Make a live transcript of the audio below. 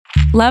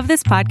Love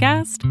this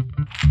podcast?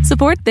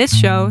 Support this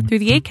show through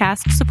the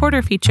Acast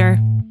supporter feature.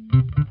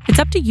 It's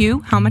up to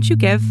you how much you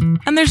give,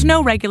 and there's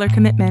no regular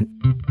commitment.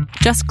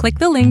 Just click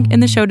the link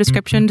in the show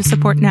description to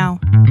support now.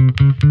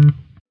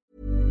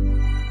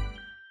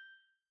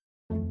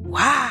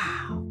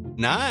 Wow.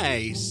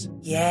 Nice.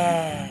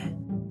 Yeah.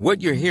 What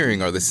you're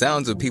hearing are the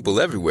sounds of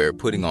people everywhere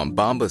putting on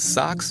Bombas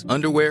socks,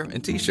 underwear,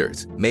 and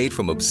T-shirts made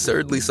from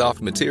absurdly soft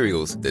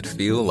materials that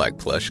feel like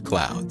plush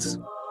clouds.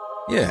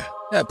 Yeah,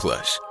 that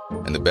plush.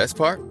 And the best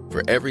part?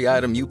 For every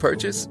item you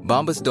purchase,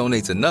 Bombas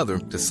donates another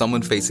to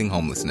someone facing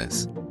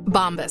homelessness.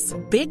 Bombas.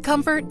 Big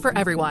comfort for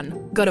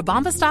everyone. Go to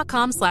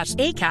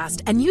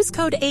bombas.com/ACAST and use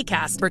code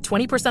ACAST for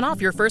 20%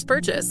 off your first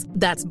purchase.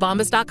 That's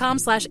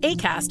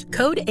bombas.com/ACAST.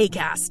 Code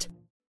ACAST.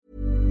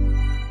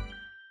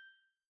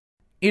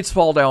 It's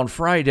Fall Down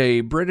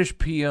Friday, British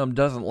PM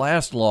doesn't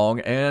last long,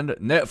 and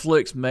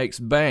Netflix makes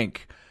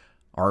bank.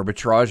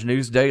 Arbitrage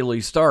News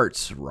Daily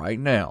starts right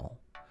now.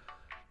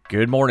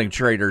 Good morning,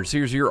 traders.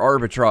 Here's your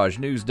Arbitrage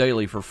News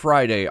Daily for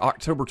Friday,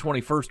 October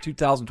 21st,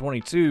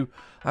 2022.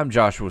 I'm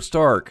Joshua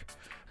Stark.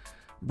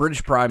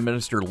 British Prime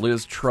Minister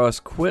Liz Truss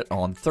quit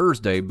on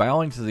Thursday,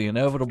 bowing to the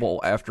inevitable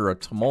after a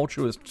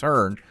tumultuous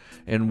turn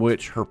in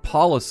which her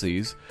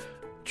policies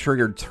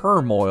triggered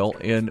turmoil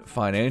in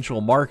financial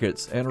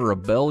markets and a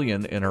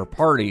rebellion in her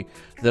party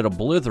that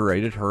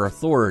obliterated her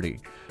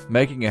authority.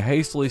 Making a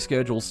hastily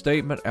scheduled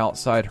statement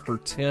outside her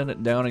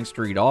 10 Downing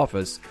Street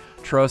office,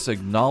 Truss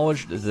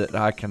acknowledged that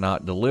I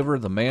cannot deliver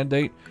the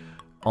mandate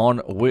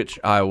on which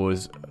I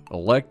was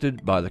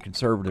elected by the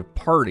Conservative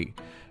Party.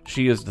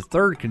 She is the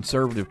third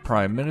Conservative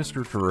Prime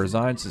Minister to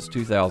resign since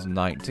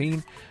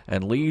 2019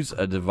 and leaves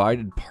a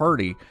divided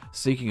party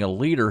seeking a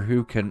leader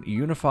who can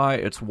unify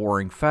its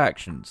warring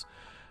factions.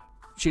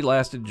 She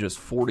lasted just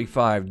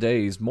 45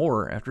 days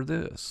more after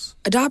this.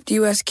 Adopt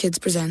US Kids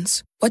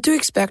presents What to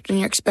Expect When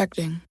You're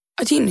Expecting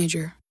a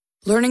Teenager.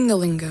 Learning the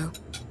lingo.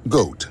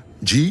 GOAT,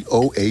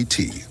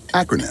 G-O-A-T,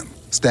 acronym,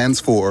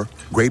 stands for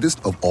Greatest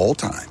of All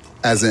Time.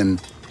 As in,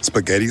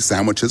 spaghetti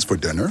sandwiches for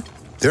dinner?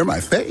 They're my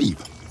fave.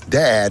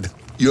 Dad,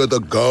 you're the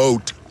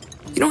GOAT.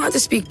 You don't have to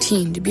speak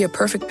teen to be a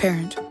perfect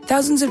parent.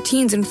 Thousands of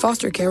teens in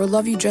foster care will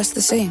love you just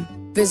the same.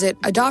 Visit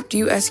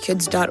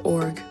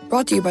adoptuskids.org.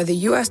 Brought to you by the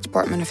U.S.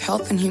 Department of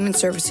Health and Human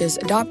Services,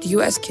 Adopt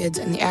U.S. Kids,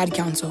 and the Ad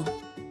Council.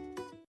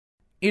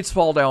 It's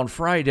Fall Down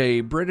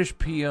Friday, British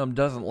PM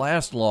doesn't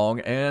last long,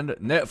 and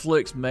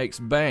Netflix makes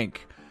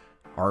bank.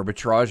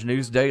 Arbitrage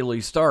News Daily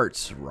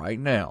starts right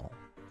now.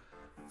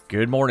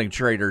 Good morning,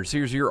 traders.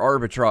 Here's your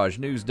Arbitrage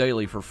News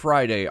Daily for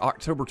Friday,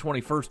 October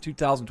 21st,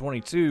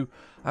 2022.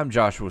 I'm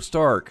Joshua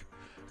Stark.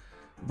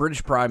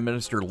 British Prime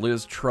Minister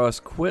Liz Truss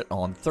quit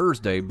on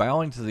Thursday,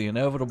 bowing to the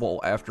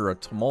inevitable after a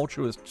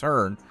tumultuous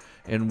turn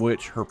in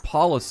which her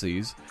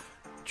policies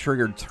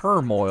triggered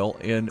turmoil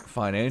in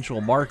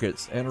financial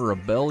markets and a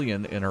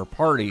rebellion in her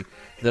party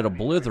that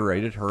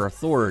obliterated her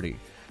authority.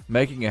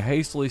 Making a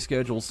hastily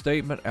scheduled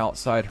statement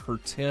outside her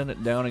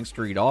 10 Downing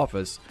Street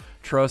office,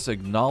 Truss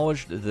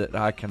acknowledged that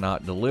I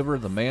cannot deliver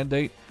the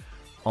mandate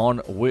on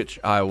which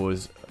I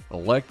was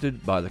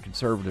elected by the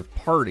Conservative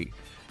Party.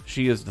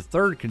 She is the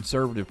third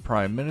Conservative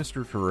Prime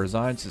Minister to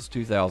resign since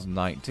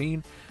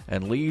 2019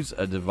 and leaves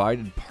a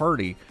divided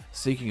party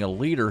seeking a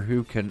leader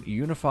who can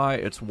unify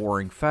its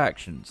warring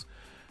factions.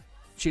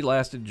 She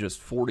lasted just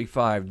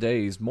 45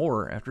 days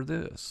more after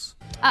this.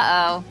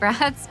 Uh-oh,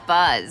 Brad's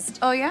buzzed.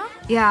 Oh, yeah?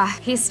 Yeah,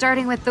 he's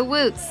starting with the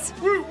woots.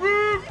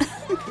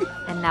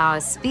 And now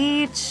a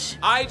speech.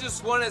 I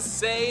just want to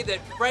say that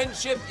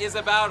friendship is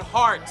about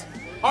heart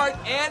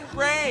and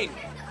brain.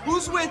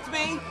 Who's with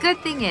me? Good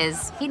thing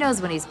is, he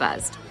knows when he's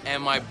buzzed.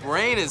 And my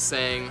brain is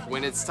saying,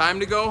 when it's time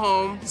to go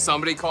home,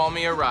 somebody call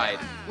me a ride.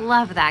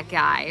 Love that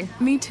guy.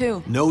 Me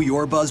too. Know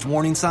your buzzed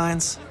warning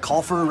signs?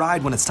 Call for a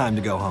ride when it's time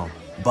to go home.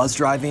 Buzz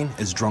driving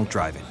is drunk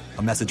driving.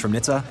 A message from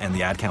NHTSA and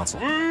the Ad Council.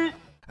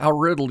 Our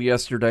riddle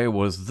yesterday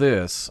was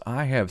this: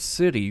 I have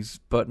cities,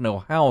 but no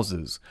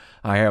houses.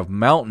 I have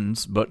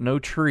mountains, but no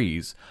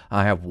trees.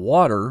 I have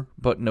water,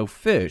 but no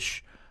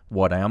fish.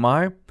 What am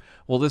I?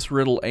 Well, this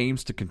riddle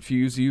aims to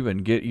confuse you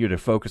and get you to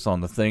focus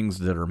on the things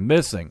that are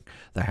missing.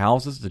 The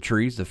houses, the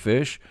trees, the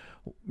fish.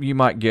 You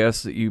might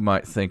guess that you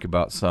might think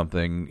about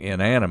something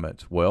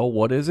inanimate. Well,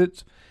 what is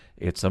it?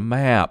 It's a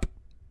map.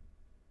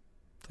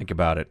 Think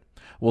about it.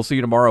 We'll see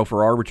you tomorrow for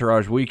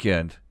Arbitrage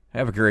Weekend.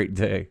 Have a great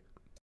day.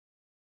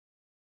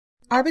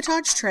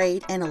 Arbitrage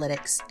Trade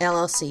Analytics,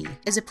 LLC,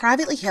 is a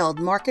privately held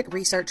market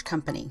research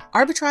company.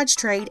 Arbitrage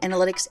Trade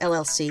Analytics,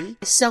 LLC,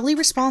 is solely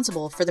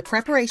responsible for the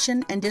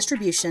preparation and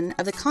distribution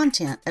of the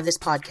content of this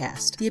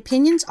podcast. The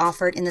opinions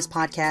offered in this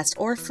podcast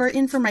are for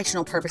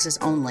informational purposes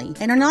only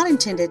and are not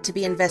intended to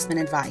be investment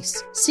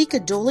advice. Seek a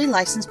duly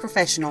licensed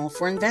professional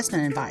for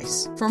investment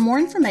advice. For more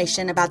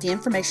information about the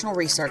informational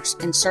research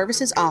and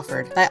services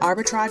offered by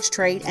Arbitrage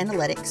Trade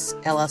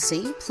Analytics,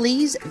 LLC,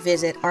 please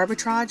visit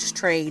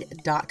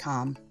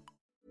arbitragetrade.com.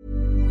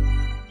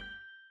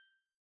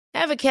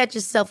 Ever catch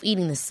yourself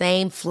eating the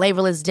same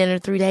flavorless dinner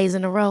 3 days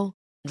in a row?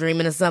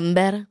 Dreaming of something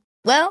better?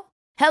 Well,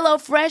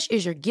 HelloFresh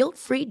is your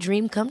guilt-free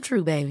dream come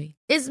true, baby.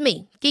 It's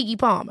me, Keke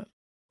Palmer.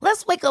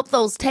 Let's wake up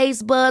those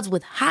taste buds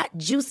with hot,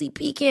 juicy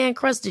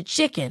pecan-crusted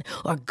chicken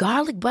or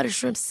garlic butter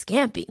shrimp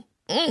scampi.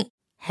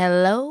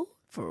 Hello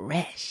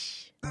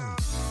Fresh.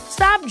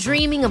 Stop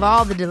dreaming of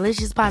all the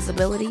delicious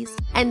possibilities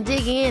and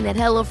dig in at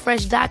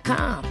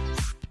HelloFresh.com.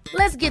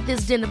 Let's get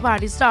this dinner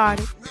party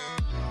started.